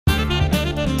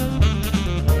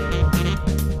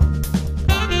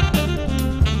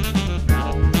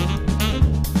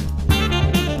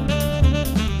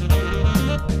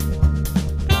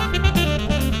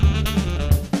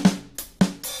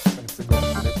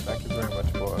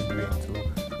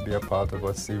We are part of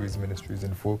our series Ministries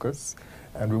in Focus,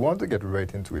 and we want to get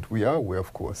right into it. We are aware,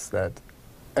 of course, that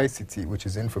ICT, which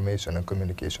is Information and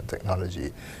Communication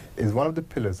Technology, is one of the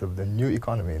pillars of the new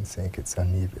economy in St. Kitts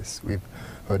and Nevis. We've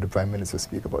heard the Prime Minister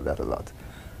speak about that a lot.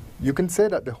 You can say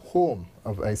that the home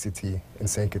of ICT in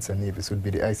St. Kitts and Nevis would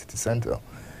be the ICT Centre.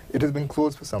 It has been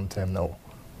closed for some time now.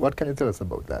 What can you tell us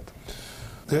about that?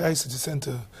 The ICT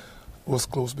Centre was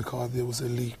closed because there was a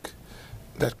leak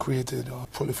that created a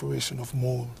proliferation of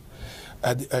mold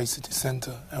at the ICT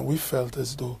Centre, and we felt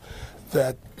as though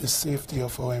that the safety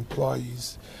of our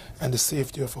employees and the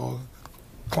safety of our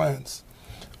clients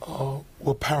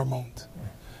were paramount.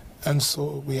 And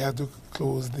so we had to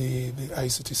close the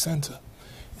ICT Centre.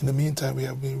 In the meantime, we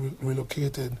have been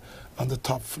relocated on the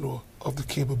top floor of the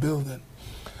cable building.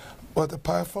 But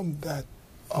apart from that,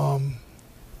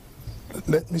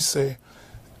 let me say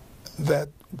that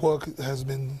work has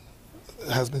been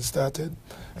started.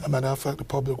 As a matter of fact, the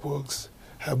Public Works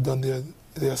have done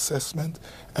their assessment,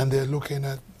 and they're looking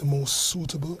at the most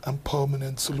suitable and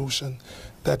permanent solution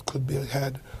that could be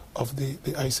had of the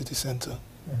ICT Centre.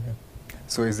 Mm-hmm.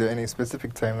 So is there any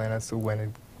specific timeline as to when it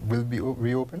will be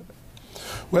reopened?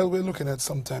 Well, we're looking at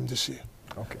sometime this year.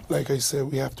 Okay. Like I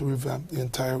said, we have to revamp the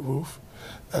entire roof.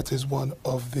 That is one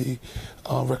of the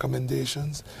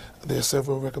recommendations. There are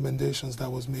several recommendations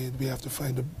that was made. We have to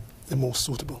find the most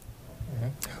suitable.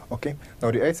 Mm-hmm. Okay.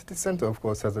 Now, the ICT Centre, of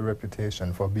course, has a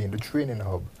reputation for being the training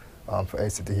hub for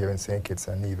ICT here in St. Kitts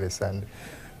and Nevis. And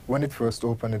when it first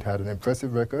opened, it had an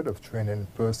impressive record of training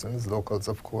persons, locals,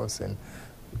 of course, in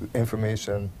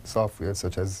information software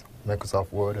such as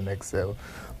Microsoft Word and Excel.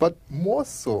 But more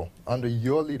so, under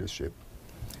your leadership,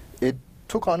 it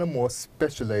took on a more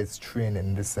specialized training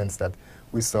in the sense that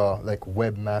we saw like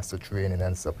webmaster training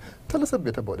and stuff. Tell us a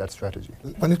bit about that strategy.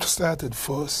 When it started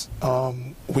first,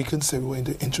 we can say we were in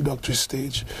the introductory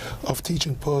stage of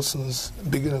teaching persons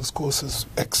beginners courses,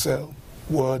 Excel,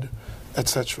 Word,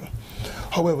 etc.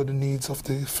 However, the needs of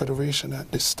the Federation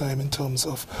at this time in terms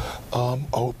of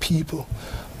our people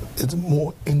is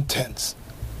more intense.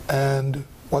 And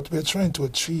what we're trying to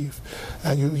achieve,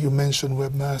 and you mentioned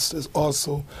webmasters,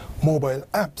 also mobile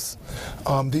apps.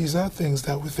 These are things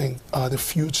that we think are the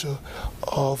future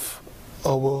of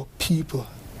our people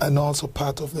and also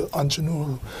part of the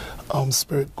entrepreneurial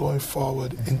spirit going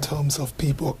forward in terms of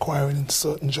people acquiring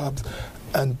certain jobs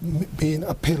and being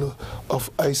a pillar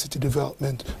of ICT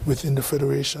development within the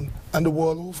Federation and the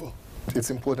world over.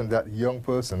 It's important that young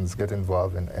persons get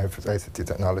involved in ICT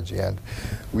technology, and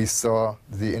we saw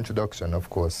the introduction, of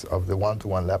course, of the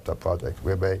one-to-one laptop project,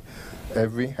 whereby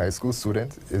every high school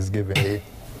student is given a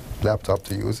laptop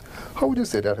to use. How would you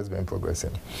say that has been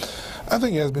progressing? I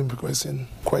think it has been progressing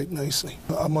quite nicely.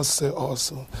 I must say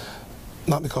also,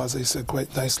 not because I said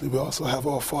quite nicely, we also have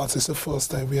our faults. It's the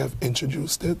first time we have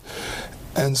introduced it.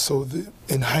 And so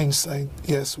in hindsight,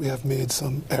 yes, we have made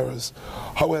some errors.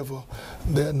 However,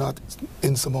 they're not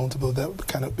insurmountable, that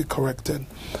cannot be corrected.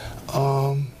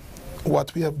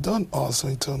 What we have done also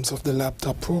in terms of the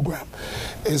laptop program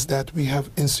is that we have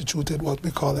instituted what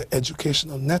we call an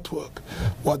educational network,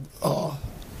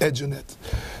 EduNet.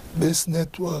 This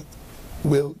network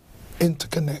will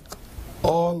interconnect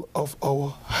all of our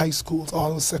high schools,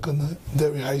 all our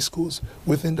secondary high schools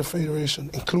within the Federation,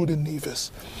 including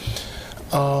Nevis.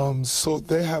 So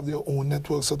they have their own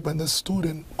network, so when the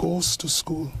student goes to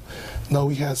school, now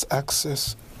he has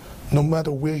access, no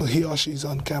matter where he or she is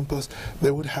on campus, they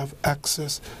would have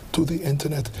access to the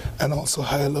internet and also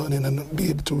higher learning and be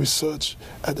able to research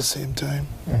at the same time.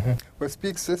 Mm-hmm. Well,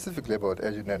 speak specifically about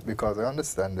EduNet, because I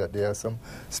understand that there are some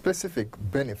specific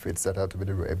benefits that have to be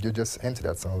derived. You just hinted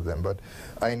at some of them, but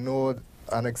I know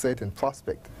an exciting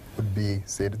prospect would be,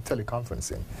 say, the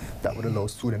teleconferencing that would allow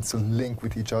students to link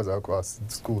with each other across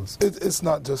schools. It's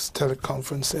not just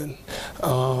teleconferencing.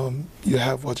 You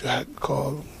have what you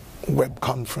call web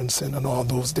conferencing and all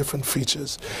those different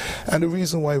features. And the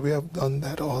reason why we have done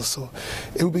that also,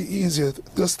 it will be easier,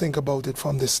 just think about it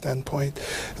from this standpoint,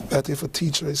 that if a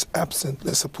teacher is absent,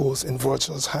 let's suppose in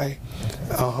Virtuals High,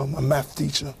 a math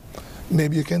teacher,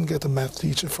 maybe you can get a math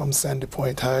teacher from Sandy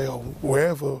Point High or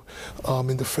wherever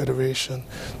in the Federation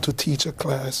to teach a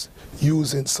class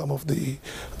using some of the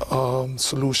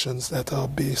solutions that are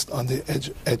based on the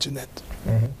EduNet.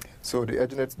 Mm-hmm. So the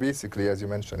EduNet, basically, as you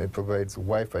mentioned, it provides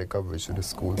Wi-Fi coverage to the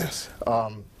schools. Yes.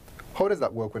 How does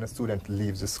that work when a student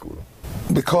leaves the school?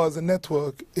 Because the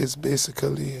network is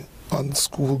basically on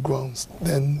school grounds,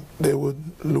 then they would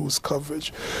lose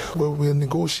coverage. Well, we're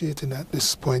negotiating at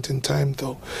this point in time,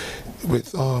 though,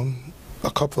 with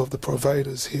a couple of the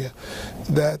providers here,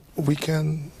 that we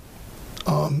can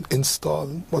install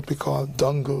what we call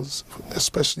dongles,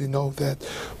 especially now that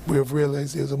we have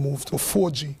realized there's a move to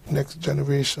 4G, next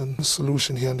generation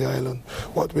solution here on the island.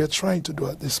 What we're trying to do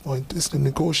at this point is to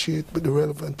negotiate with the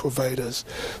relevant providers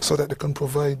so that they can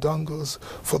provide dongles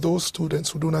for those students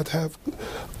who do not have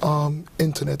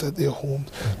internet at their home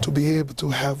to be able to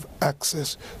have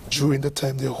access during the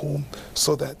time they're home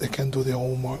so that they can do their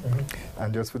homework.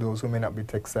 And just for those who may not be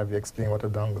tech savvy, explain what a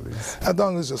dongle is. A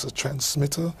dongle is just a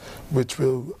transmitter which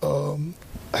will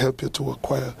help you to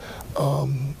acquire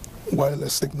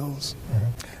wireless signals.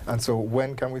 And so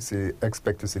when can we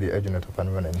expect to see the EduNet up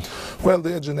and running? Well, the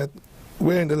EduNet,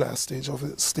 we're in the last stage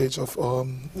of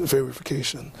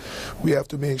verification. We have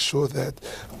to make sure that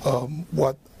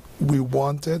what we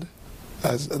wanted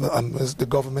as the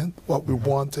government, what we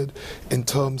wanted in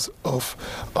terms of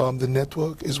the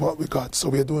network is what we got. So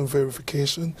we are doing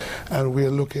verification, and we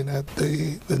are looking at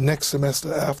the next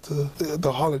semester after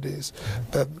the holidays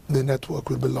that the network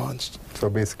will be launched. So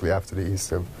basically after the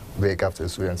Easter break, after the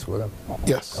students will have?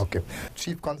 Yes. Okay.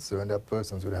 Chief concern that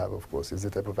persons would have, of course, is the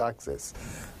type of access,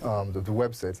 the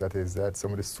websites that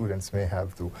some of the students may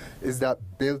have to. Is that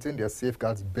built in? There are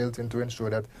safeguards built in to ensure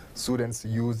that students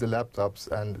use the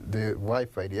laptops and the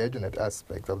Wi-Fi, the EduNet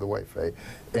aspect of the Wi-Fi,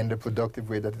 in the productive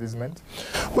way that it is meant?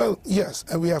 Well, yes,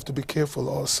 and we have to be careful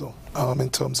also in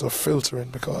terms of filtering,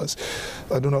 because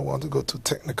I do not want to go too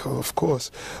technical, of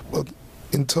course, but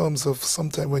in terms of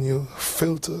sometimes when you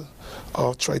filter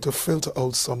or try to filter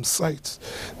out some sites,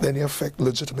 then you affect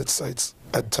legitimate sites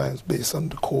at times based on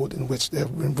the code in which they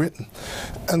have been written.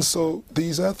 And so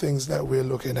these are things that we're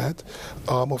looking at.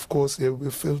 Of course, they will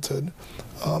be filtered.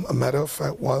 A matter of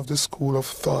fact, one of the school of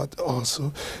thought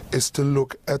also is to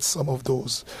look at some of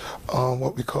those,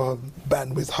 what we call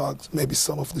bandwidth hogs, maybe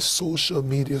some of the social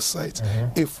media sites.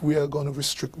 If we are going to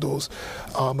restrict those,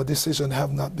 a decision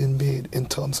have not been made in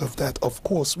terms of that. Of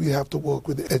course, we have to work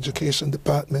with the education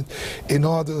department in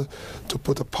order to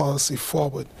put a policy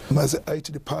forward. As the IT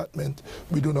department,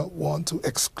 we do not want to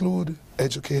exclude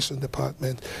education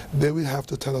department. They will have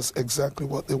to tell us exactly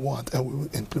what they want, and we will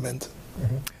implement it.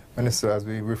 Minister, as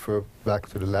we refer back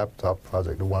to the laptop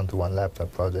project, the one-to-one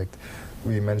laptop project,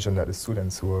 we mentioned that the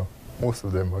students most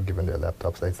of them were given their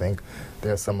laptops, I think.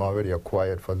 There are some already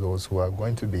acquired for those who are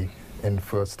going to be in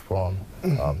first form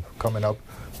coming up.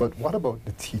 But what about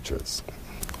the teachers?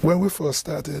 When we first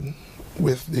started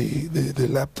with the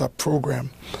laptop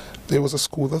program, there was a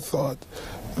school of thought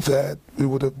that we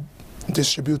would have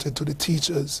distributed to the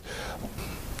teachers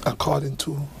according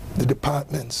to the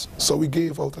departments. So we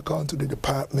gave out according to the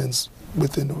departments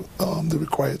within the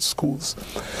required schools.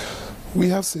 We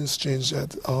have since changed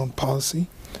that policy,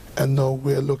 and now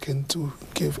we're looking to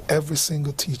give every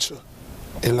single teacher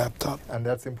a laptop. And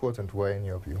that's important. Why, in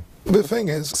your view? The thing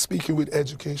is, speaking with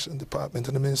Education Department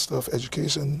and the Minister of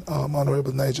Education,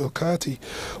 Honorable Nigel Carty,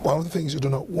 one of the things you do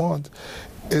not want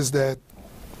is that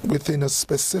within a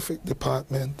specific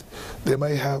department, they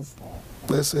might have,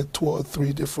 let's say, 2 or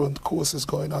 3 different courses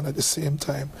going on at the same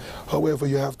time. However,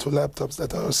 you have 2 laptops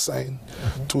that are assigned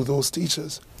to those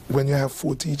teachers when you have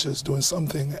 4 teachers doing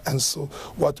something. And so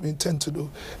what we intend to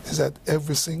do is that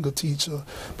every single teacher,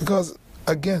 because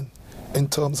again, in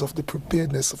terms of the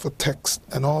preparedness of a text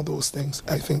and all those things,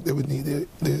 I think they would need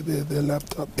their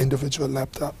laptop, individual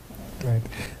laptop. Right.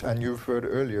 And you referred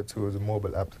earlier to the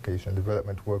mobile application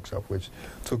development workshop, which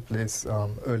took place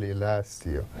early last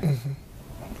year.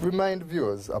 Remind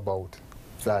viewers about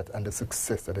that and the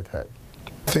success that it had.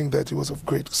 I think that it was of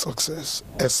great success,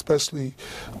 especially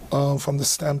from the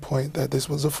standpoint that this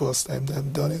was the first time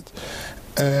they've done it.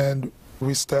 And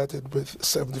we started with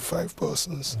 75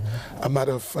 persons. A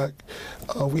matter of fact,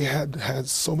 we had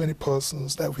so many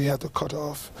persons that we had to cut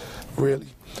off, really.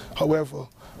 However,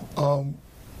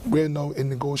 we're now in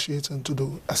negotiating to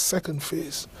do a second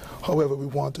phase. However, we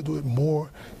want to do it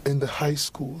more in the high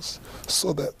schools,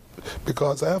 so that,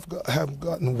 because I have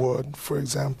gotten word, for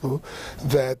example,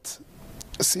 that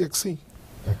CXC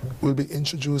will be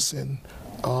introducing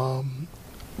an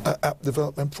app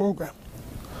development program.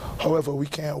 However, we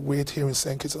can't wait here in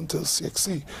St. Kitts until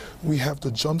CXC. We have to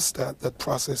jumpstart that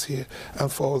process here,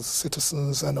 and for our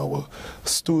citizens and our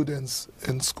students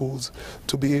in schools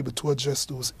to be able to address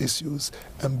those issues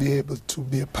and be able to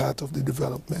be a part of the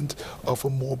development of a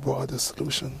more broader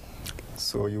solution.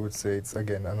 So you would say it's,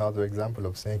 again, another example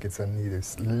of St. Kitts and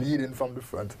Nevis leading from the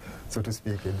front, so to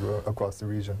speak, across the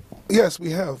region. Yes,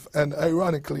 we have. And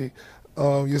ironically,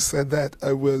 you said that.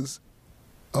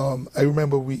 I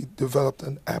remember we developed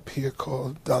an app here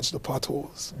called Dodge the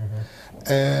Potholes.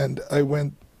 And I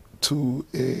went to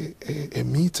a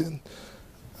meeting,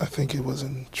 I think it was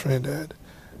in Trinidad,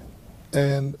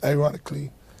 and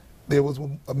ironically, there was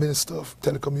a minister of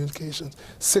telecommunications.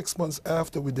 6 months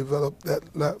after we developed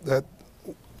that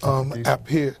app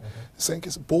here, St.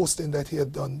 Kitts, boasting that he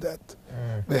had done that.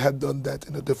 They had done that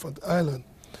in a different island.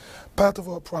 Part of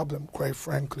our problem, quite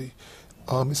frankly,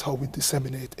 is how we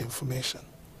disseminate information.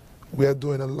 We are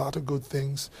doing a lot of good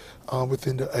things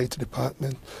within the IT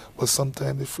department, but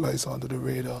sometimes it flies under the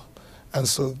radar. And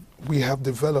so we are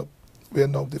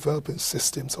now developing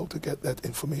systems how to get that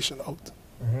information out.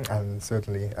 And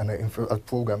certainly, a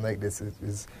program like this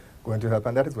is going to help,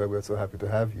 and that is why we're so happy to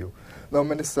have you. Now,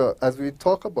 Minister, as we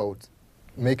talk about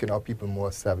making our people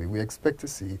more savvy, we expect to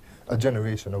see a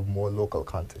generation of more local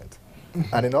content.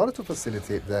 And in order to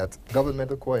facilitate that,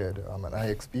 government acquired an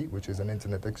IXP, which is an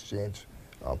Internet Exchange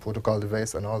protocol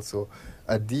device, and also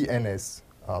a DNS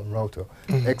router.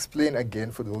 Explain again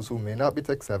for those who may not be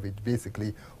tech savvy,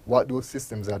 basically what those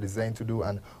systems are designed to do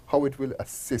and how it will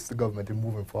assist the government in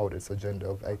moving forward its agenda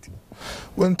of IT.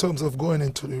 Well, in terms of going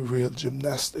into the real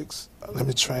gymnastics, let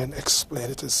me try and explain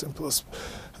it as simple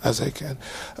as I can.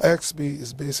 IXB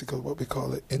is basically what we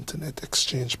call an Internet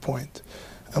Exchange Point.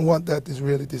 And what that is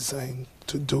really designed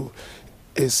to do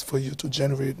is for you to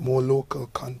generate more local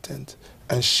content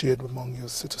and share it among your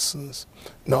citizens.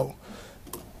 Now,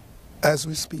 as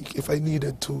we speak, if I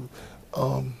needed to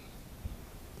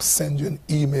send you an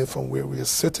email from where we are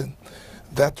sitting,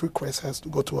 that request has to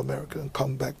go to America and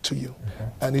come back to you.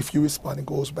 And if you respond, it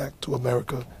goes back to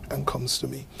America and comes to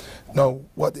me. Now,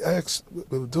 what the IX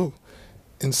will do,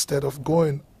 instead of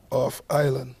going off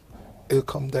island, it'll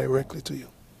come directly to you.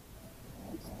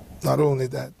 Not only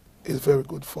that, it's very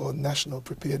good for national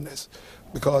preparedness,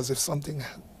 because if something,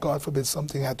 God forbid,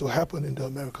 something had to happen in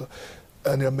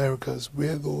the Americas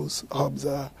where those hubs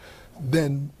are,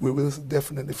 then we will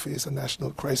definitely face a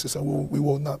national crisis, and we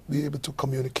will not be able to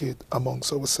communicate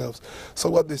amongst ourselves. So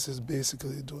what this is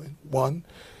basically doing, one,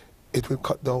 it will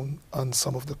cut down on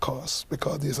some of the costs,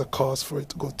 because there's a cost for it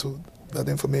to go to that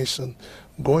information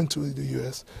going to the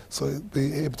US, so it'll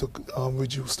be able to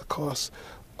reduce the cost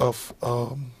of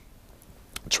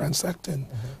transacting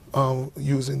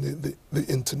using the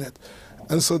internet.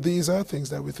 And so these are things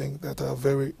that we think that are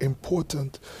very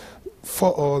important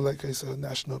for all, like I said,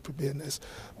 national preparedness.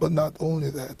 But not only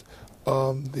that,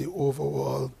 the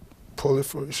overall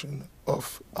proliferation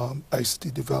of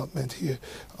ICT development here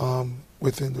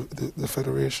within the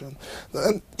Federation.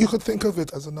 And you could think of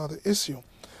it as another issue.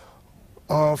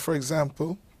 For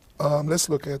example, let's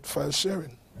look at file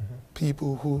sharing.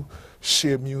 People who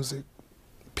share music,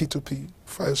 P2P,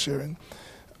 file sharing.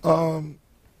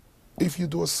 If you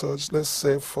do a search, let's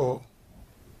say for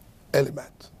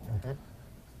Element,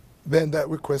 then that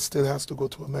request still has to go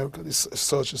to America. This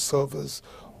search servers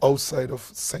outside of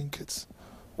St. Kitts.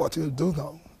 What you'll do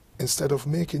now, instead of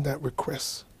making that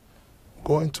request,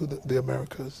 going to the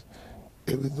Americas,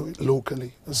 it will do it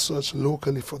locally, and search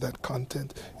locally for that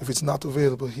content. If it's not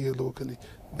available here locally,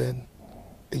 then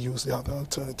use the other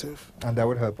alternative. And that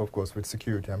would help, of course, with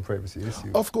security and privacy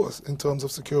issues. Of course, in terms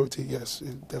of security, yes,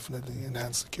 it definitely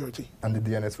enhance security. And the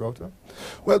DNS router?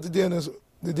 Well, the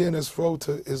DNS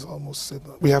router is almost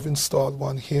similar. We have installed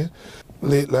one here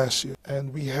late last year,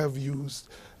 and we have used,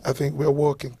 I think we're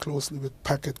working closely with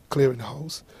Packet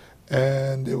Clearinghouse,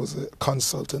 and there was a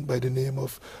consultant by the name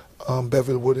of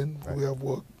Bevel Wooden, who we have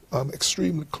worked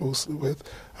extremely closely with.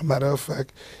 As a matter of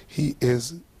fact, he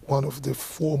is one of the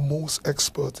foremost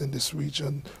experts in this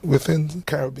region within the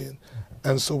Caribbean.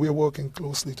 And so we're working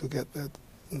closely to get that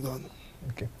done.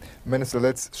 Okay. Minister,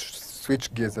 let's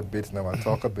switch gears a bit now and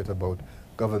talk a bit about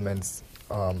government's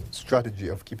strategy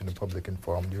of keeping the public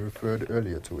informed. You referred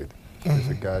earlier to it with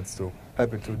regards to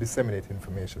helping to disseminate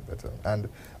information better. And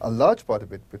a large part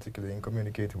of it, particularly in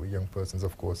communicating with young persons,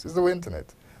 of course, is the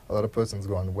internet. A lot of persons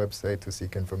go on the website to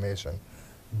seek information.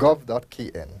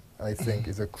 Gov.kn, I think,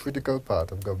 is a critical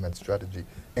part of government strategy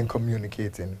in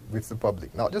communicating with the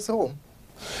public, not just at home.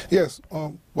 Yes,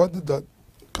 what the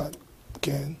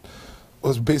 .kn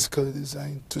was basically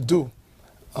designed to do.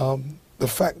 The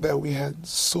fact that we had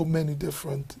so many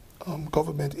different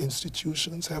government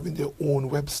institutions having their own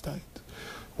website,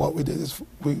 what we did is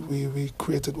we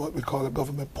created what we call a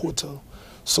government portal,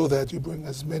 so that you bring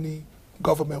as many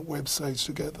government websites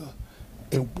together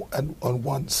on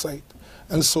one site.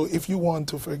 And so if you want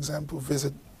to, for example,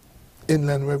 visit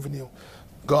Inland Revenue,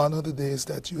 gone are the days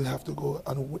that you have to go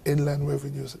on Inland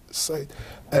Revenue site,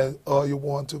 or you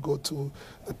want to go to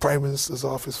the Prime Minister's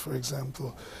office, for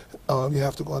example, you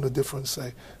have to go on a different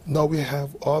site. Now we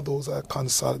have all those are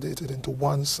consolidated into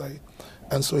one site.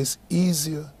 And so it's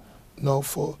easier now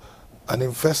for an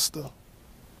investor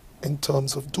in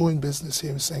terms of doing business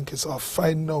here in St. Kitts or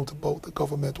finding out about the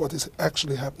government, what is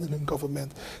actually happening in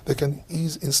government, they can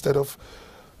ease, instead of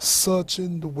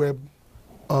searching the web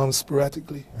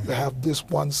sporadically, you have this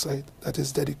one site that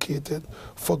is dedicated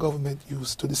for government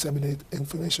use to disseminate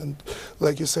information,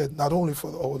 like you said, not only for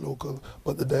our local,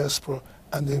 but the diaspora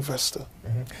and the investor.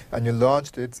 And you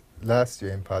launched it last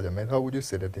year in Parliament. How would you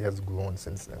say that it has grown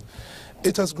since then?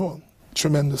 It has grown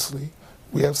tremendously.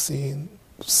 We have seen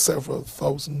several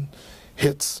thousand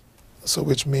hits, so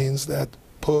which means that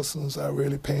persons are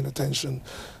really paying attention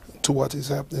to what is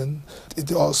happening.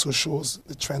 It also shows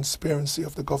the transparency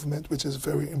of the government, which is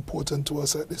very important to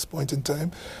us at this point in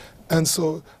time. And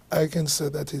so I can say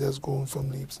that it has grown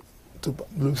from leaps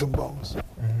and bounds.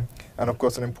 And of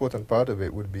course, an important part of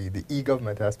it would be the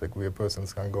e-government aspect, where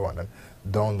persons can go on and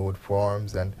download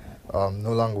forms, and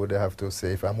no longer would they have to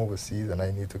say, if I'm overseas and I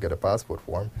need to get a passport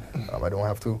form, I don't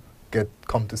have to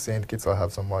come to St. Kitts or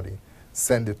have somebody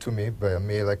send it to me via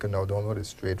mail. I can now download it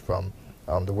straight from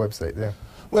the website there.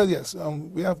 Well, yes,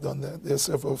 we have done that. There are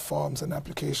several forms and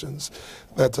applications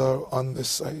that are on this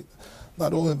site.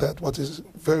 Not only that, what is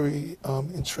very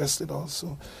interesting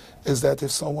also is that if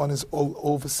someone is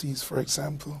overseas, for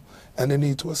example, and they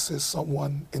need to assist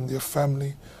someone in their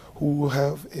family who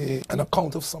have an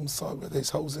account of some sort, whether it's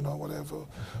housing or whatever,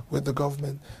 with the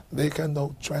government, they can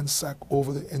now transact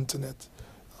over the internet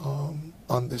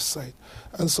on this site.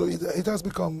 And so it has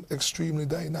become extremely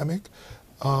dynamic,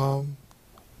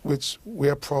 which we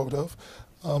are proud of.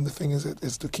 The thing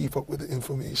is to keep up with the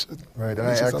information, right? And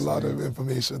which is a lot of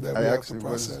information that we have to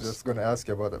process. I was just going to ask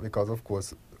you about that, because, of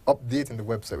course, updating the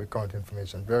website with current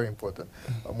information, very important.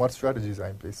 What strategies are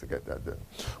in place to get that done?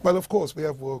 Well, of course, we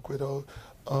have worked with our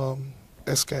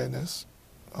SKNS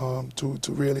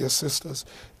to really assist us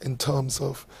in terms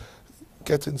of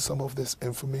getting some of this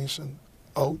information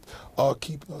out or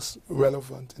keeping us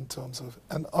relevant in terms of,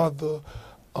 and other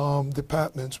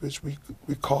departments which we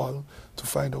call to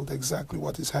find out exactly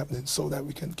what is happening, so that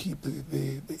we can keep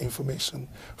the information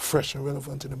fresh and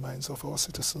relevant in the minds of our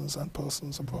citizens and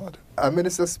persons abroad.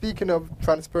 Minister, speaking of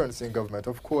transparency in government,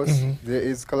 of course, there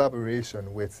is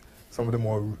collaboration with some of the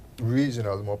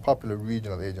more popular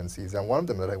regional agencies, and one of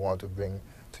them that I want to bring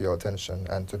to your attention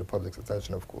and to the public's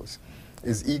attention, of course,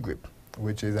 is eGRIP,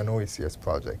 which is an OECS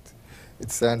project. It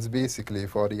stands basically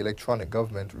for the Electronic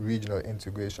Government Regional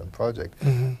Integration Project.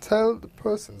 Tell the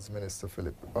persons, Minister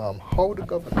Phillip, how the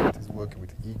government is working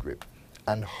with eGRIP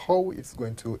and how it's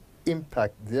going to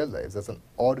impact their lives as an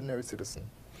ordinary citizen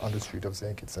on the street of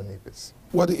St. Kitts and Nevis.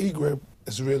 What the eGRIP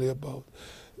is really about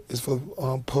is for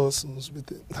persons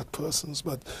within, not persons,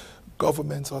 but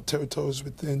governments or territories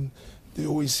within the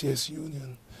OECS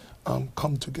Union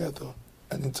come together,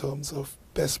 and in terms of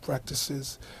best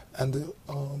practices and the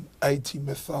IT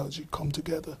methodology come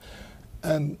together.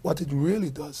 And what it really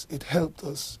does, it helped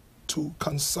us to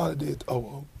consolidate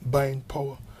our buying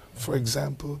power. For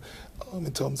example,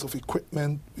 in terms of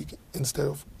equipment, instead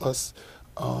of us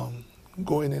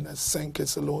going in as St.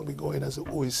 Kitts alone, we go in as an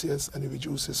OECS, and it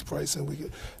reduces price,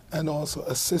 and also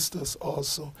assist us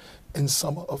also in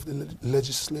some of the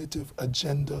legislative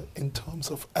agenda in terms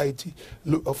of IT.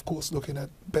 Of course, looking at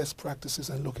best practices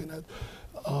and looking at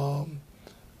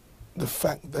the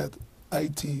fact that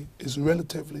IT is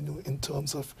relatively new in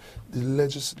terms of the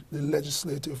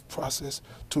legislative process,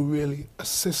 to really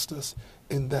assist us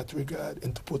in that regard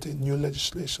and to put in new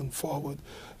legislation forward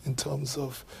in terms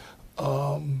of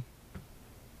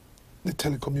the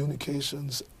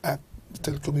Telecommunications Act,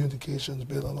 the Telecommunications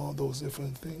Bill, and all those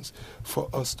different things, for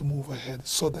us to move ahead,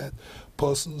 so that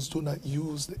persons do not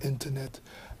use the internet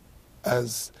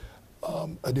as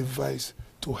a device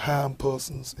to harm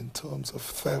persons in terms of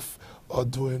theft or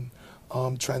doing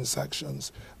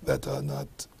transactions that are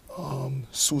not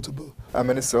suitable.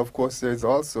 Minister, of course, there is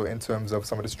also, in terms of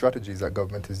some of the strategies that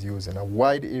government is using, a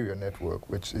wide area network,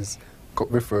 which is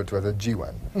referred to as a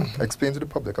G1. Explain to the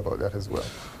public about that as well.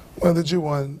 Well, the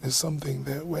G1 is something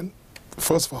that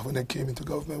first of all, when I came into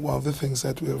government, one of the things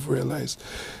that we have realized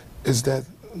is that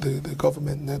the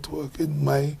government network, in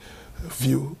my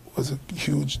view, was a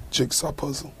huge jigsaw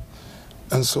puzzle.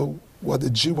 And so what the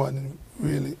G1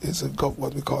 really is,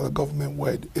 what we call a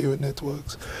government-wide area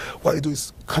networks. What it do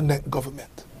is connect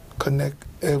government, connect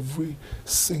every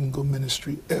single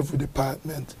ministry, every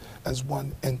department as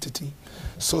one entity,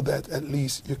 so that at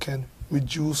least you can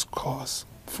reduce costs,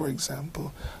 for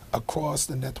example, across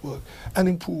the network, and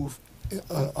improve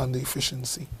on the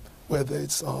efficiency, whether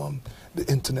it's the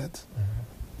internet,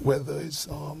 whether it's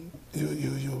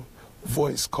your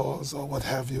voice calls or what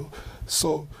have you.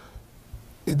 So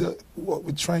what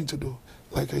we're trying to do,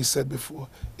 like I said before,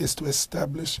 is to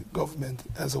establish government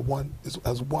as one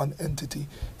entity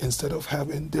instead of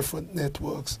having different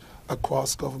networks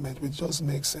across government, which does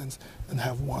make sense, and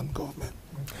have one government.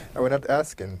 And we're not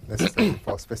asking necessarily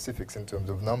for specifics in terms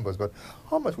of numbers, but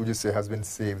how much would you say has been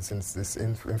saved since this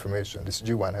information, this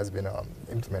G1 has been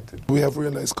implemented? We have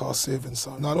realized cost savings.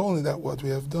 So not only that, what we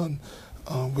have done,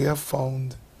 we have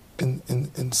found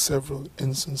in several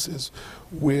instances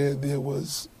where there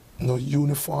was no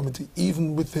uniformity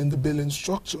even within the billing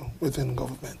structure within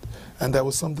government, and that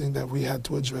was something that we had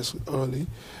to address early.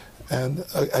 And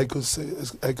I can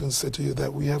say to you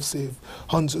that we have saved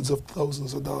hundreds of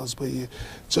thousands of dollars per year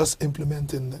just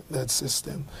implementing that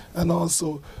system, and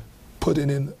also putting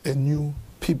in a new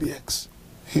PBX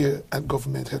here at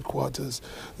government headquarters.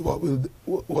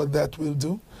 What that will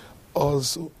do,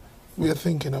 also, we are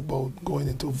thinking about going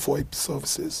into VoIP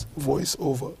services, voice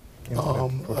over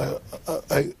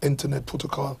internet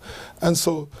protocol, and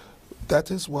so that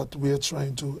is what we are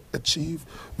trying to achieve.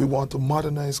 We want to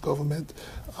modernize government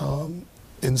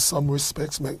in some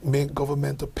respects, make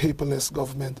government a paperless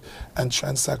government, and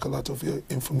transact a lot of your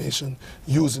information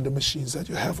using the machines that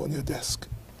you have on your desk.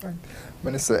 Right.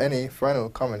 Minister, any final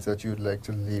comments that you'd like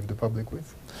to leave the public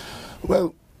with?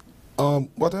 Well,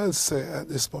 what I'll say at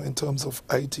this point in terms of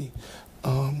IT,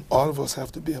 all of us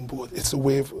have to be on board. It's a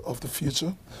wave of the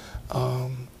future.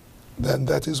 Then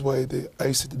that is why the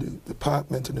ICT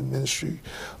department and the Ministry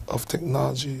of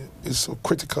Technology is so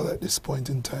critical at this point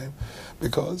in time,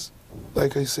 because,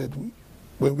 like I said,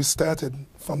 when we started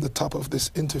from the top of this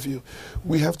interview,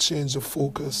 we have changed the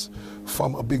focus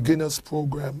from a beginner's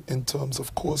program in terms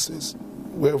of courses.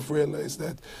 We have realized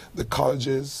that the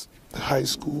colleges, the high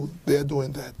school, they're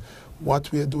doing that.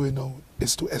 What we are doing now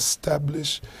is to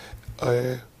establish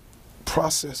a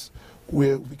process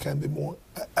where we can be more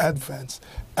advanced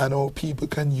and our people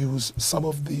can use some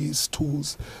of these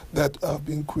tools that have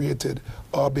been created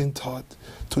or been taught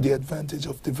to the advantage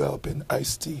of developing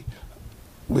ICT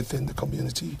within the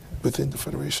community, within the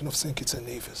Federation of St. Kitts and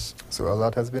Nevis. So a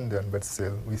lot has been done, but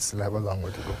we still have a long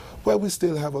way to go. Well, we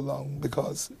still have a long,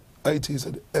 because IT is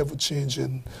an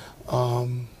ever-changing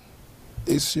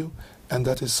issue, and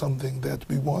that is something that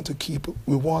we want to keep.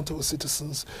 We want our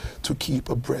citizens to keep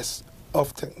abreast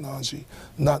of technology,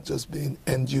 not just being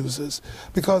end users.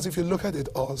 Because if you look at it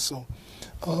also,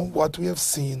 what we have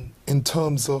seen in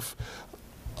terms of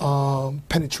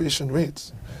penetration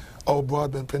rates, our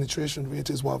broadband penetration rate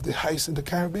is one of the highest in the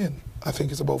Caribbean. I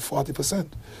think it's about 40%.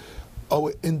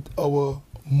 Our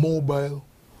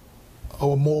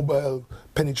mobile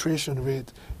penetration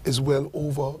rate is well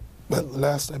over, well,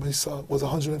 last time I saw was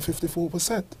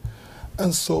 154%.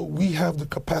 And so we have the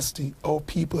capacity, our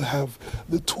people have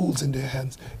the tools in their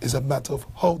hands. It's a matter of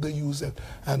how they use them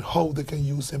and how they can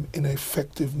use them in an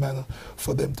effective manner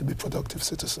for them to be productive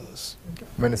citizens.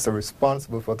 Minister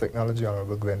responsible for technology,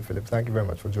 Honorable Phillip, thank you very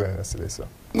much for joining us today, sir.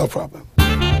 No problem.